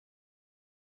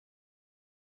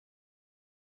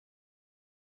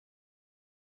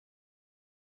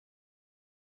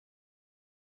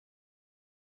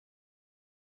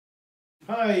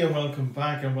Hi and welcome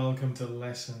back and welcome to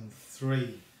lesson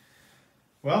 3.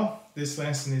 Well, this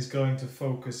lesson is going to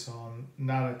focus on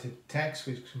narrative text,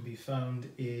 which can be found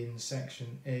in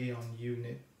section A on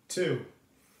unit 2.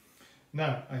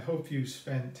 Now, I hope you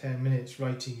spent 10 minutes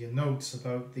writing your notes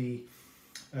about the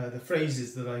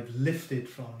phrases that I've lifted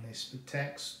from this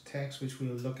text which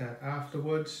we'll look at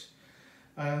afterwards.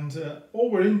 And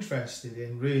all we're interested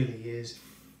in really is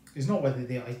not whether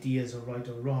the ideas are right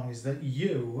or wrong, is that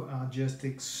you are just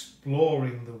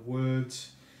exploring the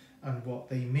words and what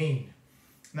they mean.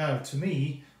 Now, to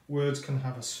me, words can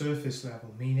have a surface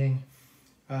level meaning,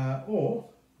 or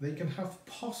they can have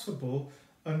possible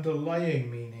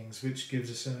underlying meanings, which gives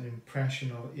us an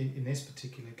impression of, in this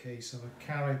particular case, of a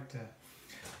character.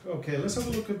 Okay, let's have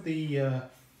a look at the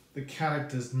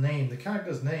character's name. The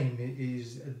character's name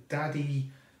is Daddy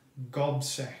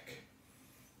Gobsec.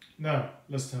 Now,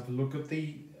 let's have a look at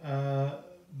the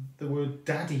word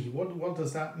daddy. What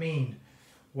does that mean?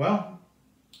 Well,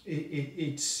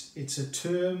 it's a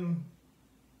term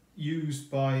used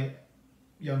by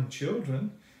young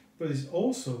children, but it's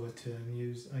also a term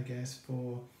used, I guess,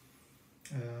 for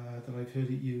that I've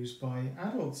heard it used by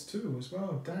adults too as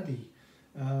well, daddy.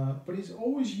 But it's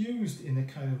always used in a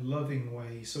kind of loving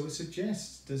way, so it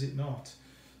suggests, does it not,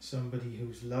 somebody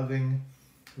who's loving,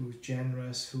 who's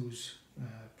generous, who's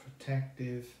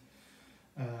protective,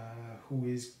 who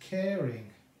is caring.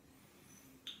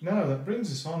 Now that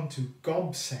brings us on to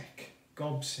Gobsec.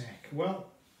 Gobsec. Well,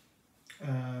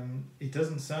 it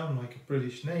doesn't sound like a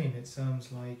British name. It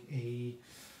sounds like a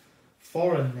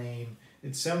foreign name.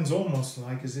 It sounds almost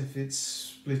like as if it's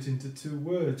split into two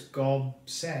words.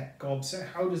 Gobsec.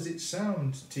 Gobsec. How does it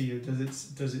sound to you?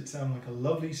 Does it sound like a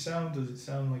lovely sound? Does it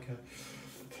sound like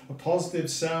a positive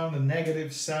sound, a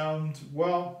negative sound?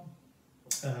 Well,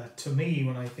 to me,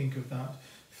 when I think of that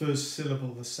first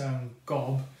syllable, the sound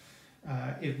gob,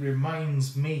 it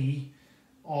reminds me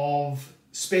of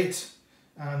spit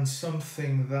and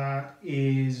something that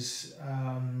is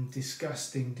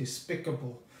disgusting,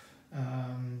 despicable,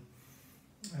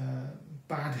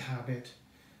 bad habit.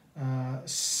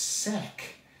 Sec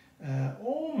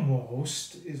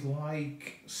almost is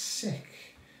like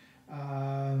sick,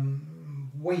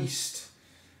 waste.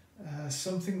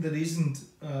 Something that isn't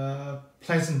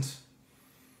pleasant.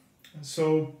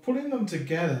 So putting them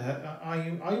together,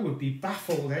 I would be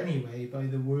baffled anyway by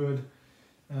the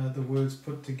words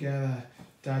put together,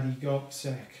 Daddy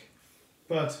Gobsec,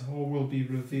 but all will be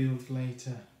revealed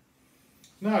later.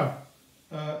 Now,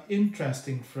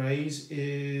 interesting phrase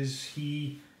is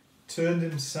he turned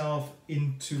himself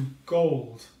into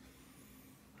gold.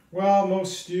 Well,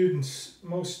 most students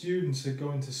are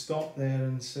going to stop there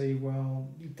and say, well,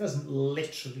 he doesn't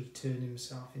literally turn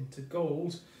himself into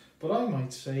gold, but I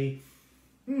might say,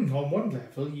 on one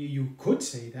level, you could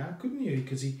say that, couldn't you?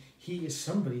 Because he is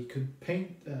somebody who could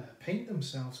paint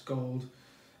themselves gold.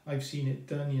 I've seen it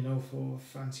done, for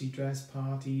fancy dress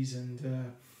parties and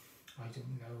I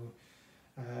don't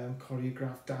know,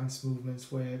 choreographed dance movements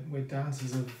where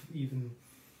dancers have even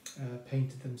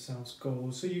painted themselves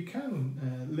gold. So you can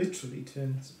literally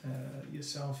turn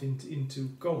yourself into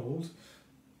gold,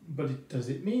 but does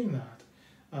it mean that?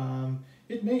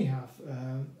 It may have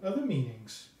other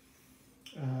meanings.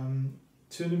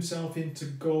 Turn himself into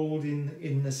gold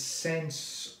in the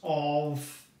sense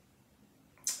of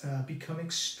become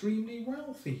extremely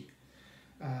wealthy.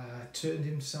 Turned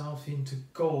himself into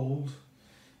gold,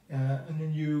 and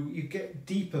then you get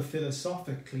deeper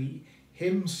philosophically.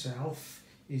 Himself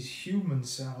is human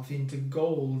self into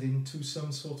gold, into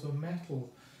some sort of metal,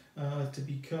 to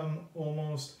become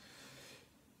almost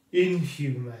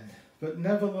inhuman, but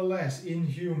nevertheless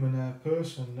inhuman, a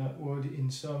person that would in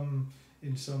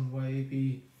some way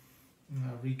be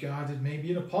regarded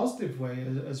maybe in a positive way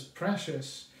as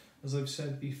precious, as I've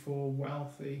said before,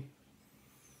 wealthy.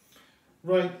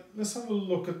 Right, let's have a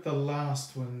look at the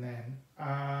last one then,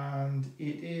 and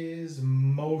it is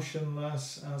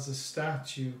motionless as a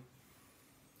statue.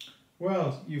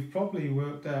 Well, you've probably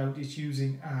worked out it's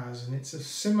using as, and it's a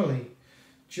simile.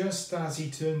 Just as he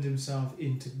turned himself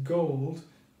into gold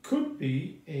could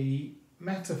be a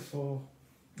metaphor.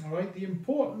 All right, the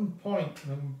important point,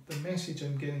 the message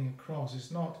I'm getting across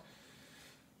is not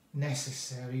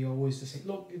necessary always to say,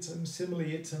 look, it's a simile,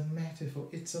 it's a metaphor.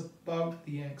 It's about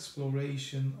the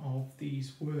exploration of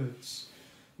these words.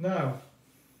 Now,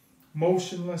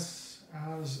 motionless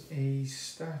as a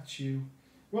statue.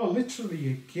 Well, literally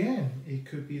again, it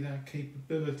could be that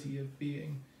capability of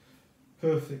being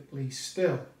perfectly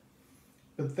still.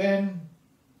 But then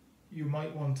you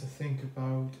might want to think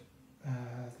about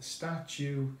the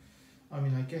statue. I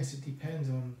mean, I guess it depends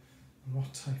on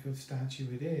what type of statue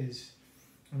it is.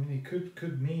 I mean, it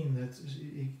could mean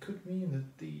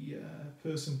that the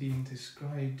person being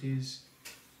described is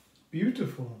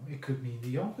beautiful. It could mean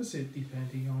the opposite,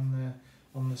 depending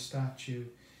on the statue.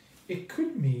 It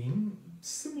could mean,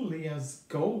 similarly as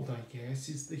gold, I guess,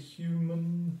 is the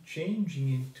human changing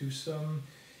into some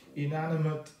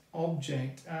inanimate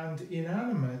object, and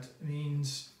inanimate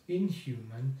means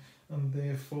inhuman, and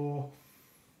therefore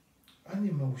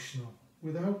unemotional,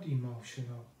 without emotion,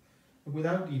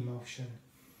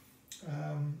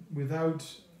 without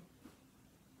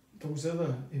those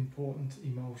other important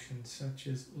emotions such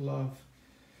as love,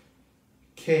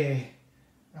 care,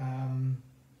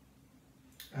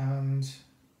 and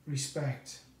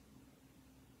respect.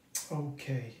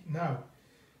 Okay, now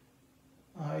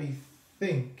I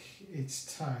think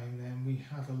it's time then we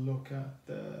have a look at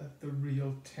the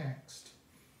real text.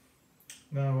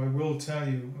 Now I will tell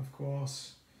you, of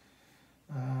course,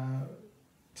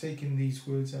 taking these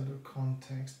words out of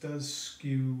context does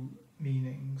skew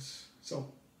meanings.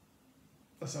 So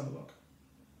let's have a look.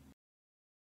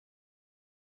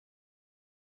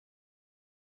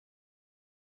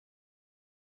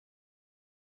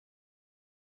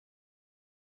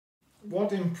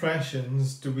 What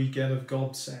impressions do we get of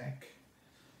GCSE?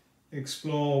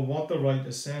 Explore what the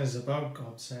writer says about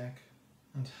GCSE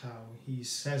and how he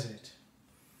says it.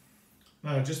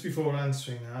 Now, just before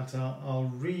answering that,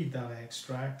 I'll read that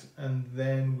extract, and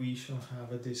then we shall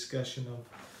have a discussion of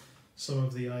some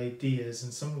of the ideas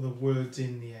and some of the words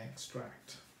in the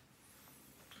extract.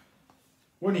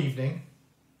 One evening,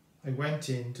 I went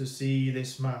in to see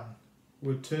this man who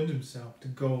had turned himself to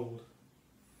gold,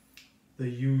 the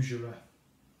usurer,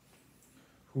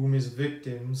 whom his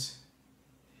victims,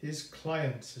 his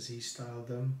clients as he styled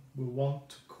them, were wont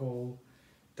to call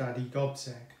Daddy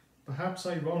GCSE, perhaps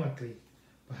ironically,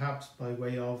 perhaps by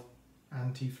way of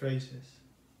antiphrasis.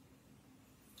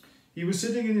 He was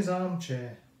sitting in his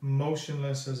armchair,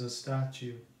 motionless as a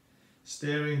statue,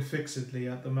 staring fixedly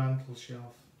at the mantel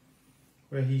shelf,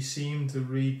 where he seemed to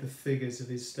read the figures of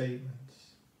his statements.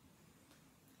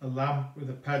 A lamp with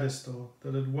a pedestal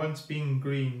that had once been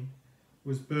green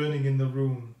was burning in the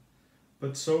room,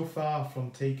 but so far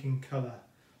from taking colour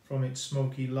from its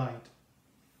smoky light,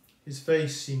 his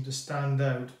face seemed to stand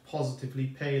out positively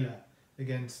paler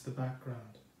against the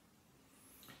background.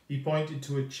 He pointed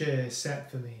to a chair set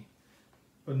for me,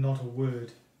 but not a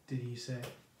word did he say.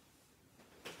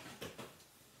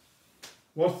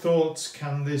 What thoughts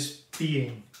can this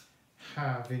being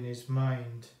have in his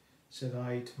mind, said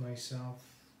I to myself.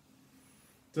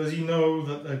 Does he know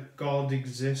that a God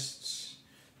exists?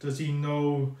 Does he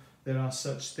know there are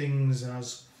such things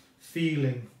as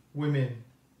feeling, women,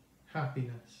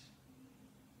 happiness?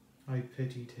 I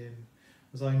pitied him,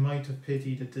 as I might have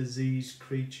pitied a diseased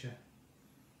creature.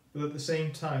 But at the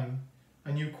same time,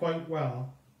 I knew quite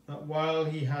well that while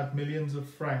he had millions of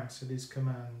francs at his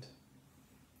command,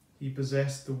 he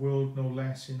possessed the world no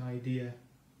less in idea.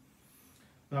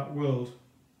 That world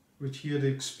which he had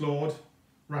explored,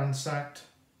 ransacked,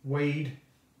 weighed,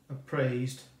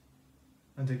 appraised,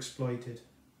 and exploited.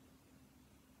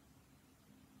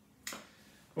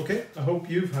 Okay, I hope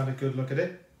you've had a good look at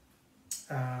it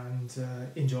and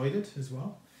enjoyed it as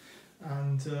well,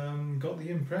 and got the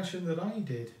impression that I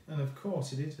did. And of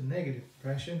course it is a negative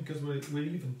impression, because we're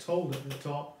even told at the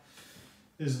top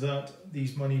is that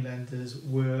these moneylenders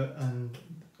were,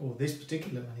 or this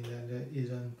particular moneylender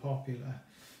is unpopular.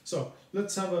 So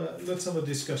let's have a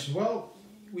discussion. Well,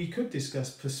 we could discuss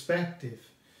perspective,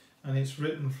 and it's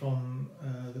written from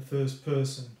the first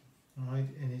person, right?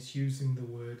 And it's using the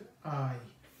word I.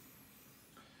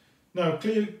 Now,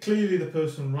 clearly the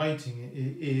person writing it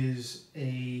is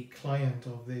a client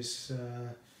of this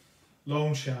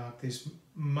loan shark, this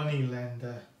money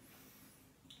lender.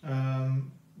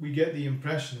 We get the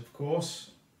impression, of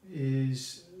course,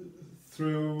 is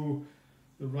through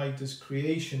the writer's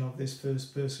creation of this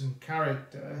first person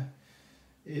character,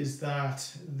 is that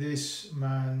this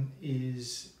man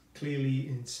is clearly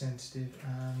insensitive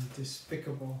and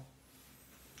despicable.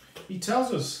 He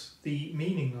tells us the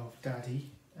meaning of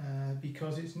daddy,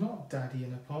 because it's not daddy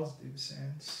in a positive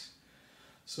sense.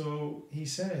 So he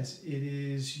says it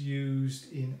is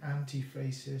used in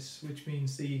antiphrasis, which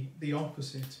means the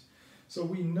opposite. So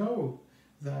we know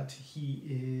that he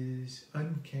is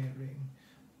uncaring,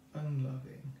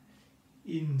 unloving,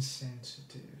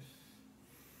 insensitive.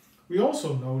 We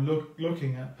also know,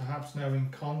 looking at perhaps now in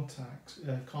context,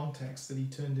 that he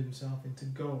turned himself into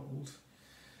gold.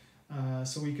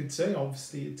 So we could say,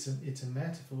 obviously, it's a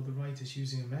metaphor. The writer's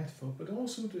using a metaphor, but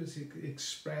also to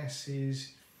express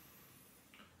his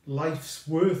life's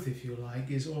worth, if you like,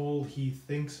 is all he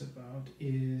thinks about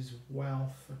is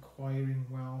wealth, acquiring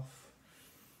wealth,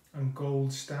 and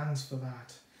gold stands for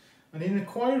that. And in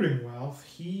acquiring wealth,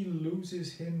 he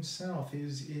loses himself,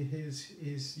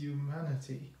 his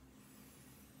humanity.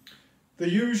 The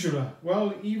usurer,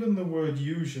 well, even the word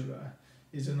usurer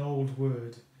is an old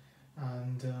word,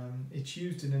 and it's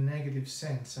used in a negative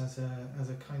sense as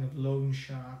a kind of loan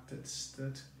shark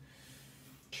that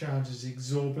charges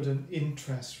exorbitant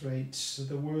interest rates. So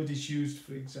the word is used,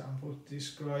 for example, to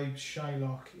describe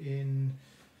Shylock in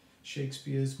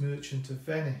Shakespeare's Merchant of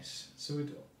Venice. So it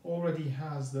already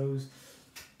has those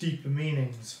deeper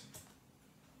meanings.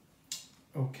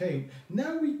 Okay,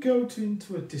 now we go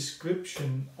into a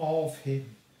description of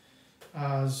him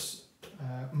as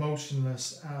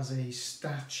motionless as a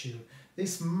statue.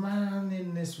 This man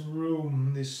in this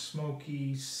room, this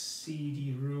smoky,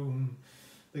 seedy room,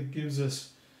 that gives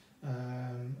us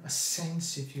a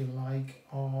sense, if you like,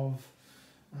 of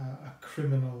a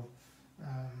criminal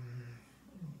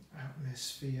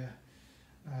atmosphere.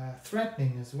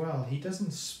 Threatening as well. He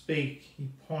doesn't speak, he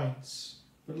points.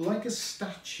 But like a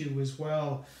statue as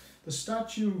well. The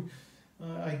statue,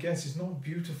 I guess, is not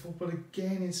beautiful, but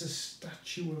again, it's a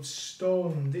statue of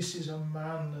stone. This is a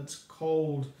man that's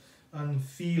cold and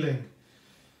feeling.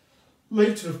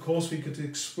 Later, of course, we could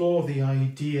explore the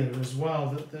idea as well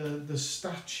that the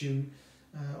statue,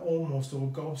 almost, or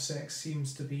Gobsex,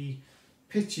 seems to be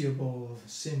pitiable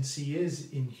since he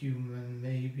is inhuman,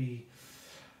 maybe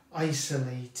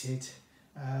isolated,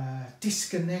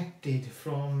 disconnected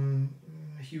from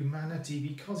humanity,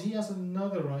 because he has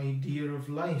another idea of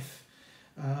life,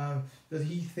 that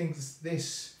he thinks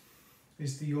this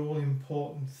is the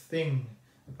all-important thing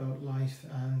about life,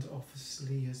 and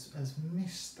obviously has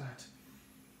missed that,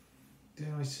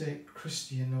 dare I say,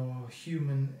 Christian or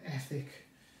human ethic,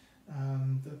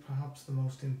 that perhaps the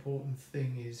most important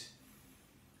thing is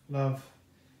love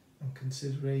and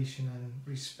consideration and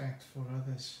respect for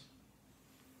others.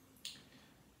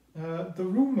 The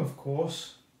room, of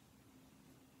course,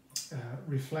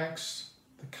 reflects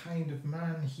the kind of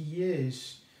man he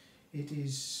is. It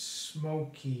is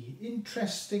smoky.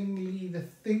 Interestingly, the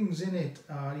things in it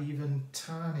are even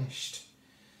tarnished.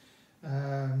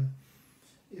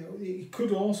 It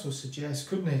could also suggest,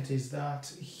 couldn't it, is that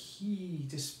he,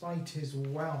 despite his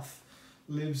wealth,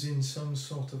 lives in some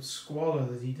sort of squalor,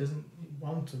 that he doesn't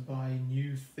want to buy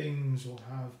new things or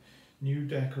have new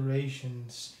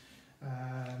decorations.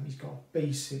 He's got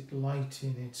basic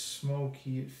lighting, it's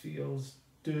smoky, it feels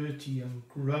dirty and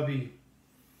grubby.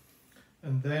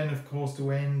 And then, of course,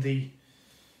 to end the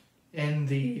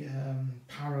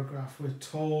paragraph, we're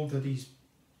told that he's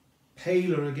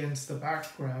paler against the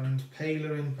background,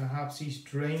 paler in perhaps he's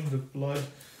drained of blood,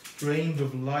 drained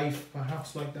of life,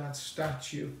 perhaps like that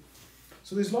statue.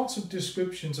 So there's lots of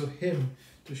descriptions of him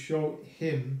to show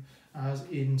him as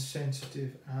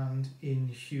insensitive and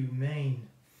inhumane.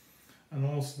 And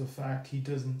also the fact he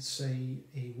doesn't say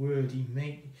a word.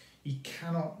 He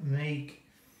cannot make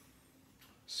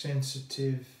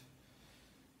sensitive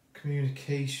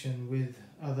communication with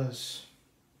others.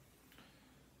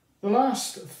 The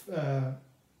last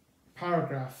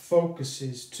paragraph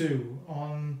focuses too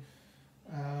on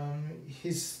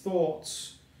his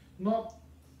thoughts, not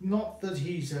that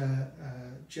he's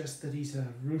just that he's a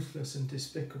ruthless and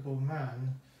despicable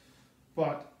man,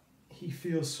 but he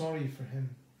feels sorry for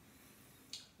him.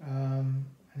 And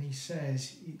he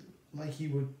says, like he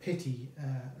would pity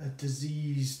a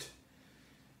diseased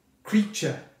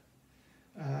creature,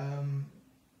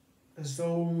 as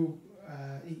though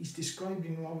he's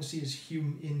describing him obviously as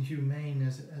inhumane,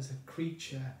 as a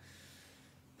creature,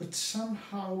 but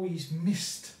somehow he's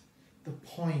missed the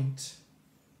point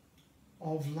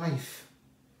of life,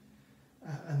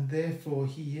 and therefore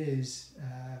he is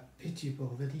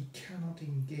pitiable, that he cannot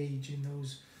engage in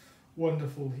those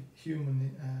wonderful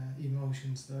human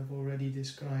emotions that I've already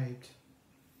described.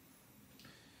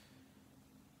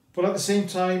 But at the same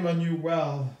time, I knew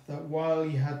well that while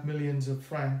he had millions of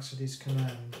francs at his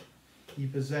command, he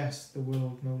possessed the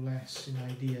world no less in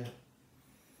idea.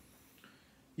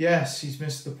 Yes, he's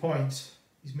missed the point.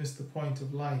 He's missed the point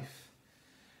of life.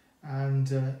 And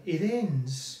it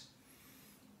ends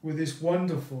with this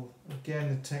wonderful, again,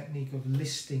 the technique of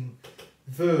listing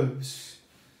verbs,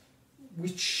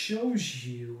 which shows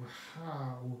you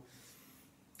how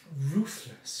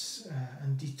ruthless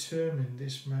and determined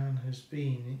this man has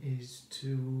been, is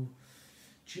to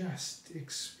just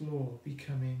explore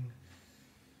becoming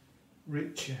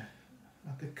richer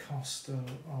at the cost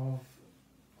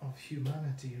of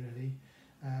humanity, really,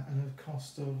 and at the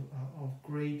cost of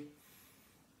great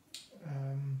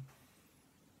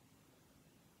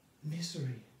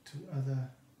misery to other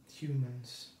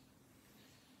humans.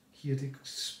 He had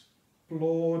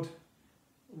explored,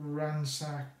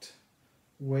 ransacked,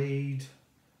 weighed,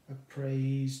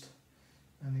 appraised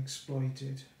and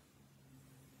exploited.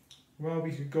 Well,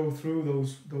 we could go through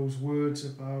those words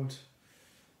about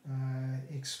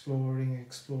exploring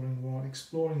what?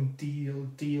 Exploring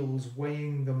deals,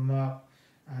 weighing them up,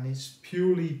 and it's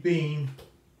purely been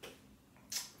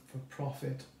for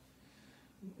profit.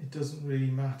 It doesn't really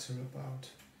matter about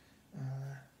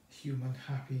human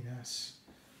happiness,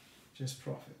 just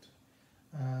profit.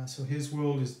 So his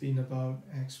world has been about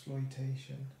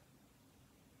exploitation.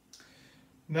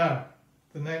 Now,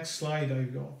 the next slide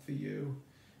I've got for you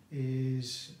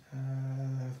is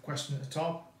the question at the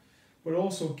top, but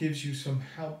also gives you some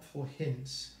helpful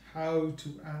hints how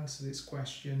to answer this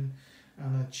question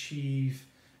and achieve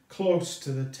close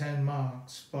to the 10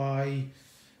 marks by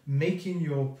making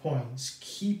your points,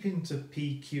 keeping to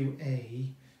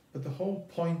PQA, but the whole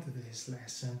point of this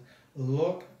lesson,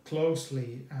 look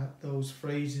closely at those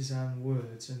phrases and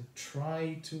words and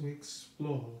try to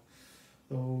explore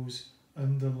those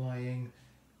underlying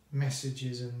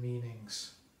messages and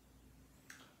meanings.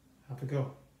 Have a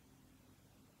go.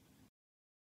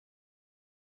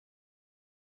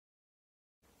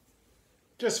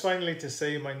 Just finally to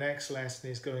say, my next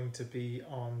lesson is going to be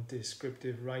on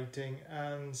descriptive writing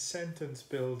and sentence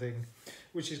building,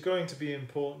 which is going to be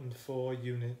important for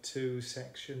Unit 2,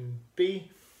 Section B.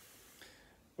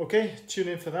 Okay, tune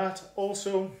in for that.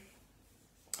 Also,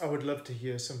 I would love to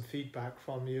hear some feedback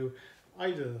from you,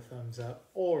 either a thumbs up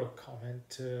or a comment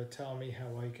to tell me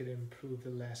how I could improve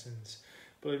the lessons.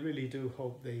 But I really do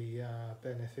hope they are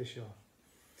beneficial.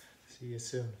 See you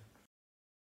soon.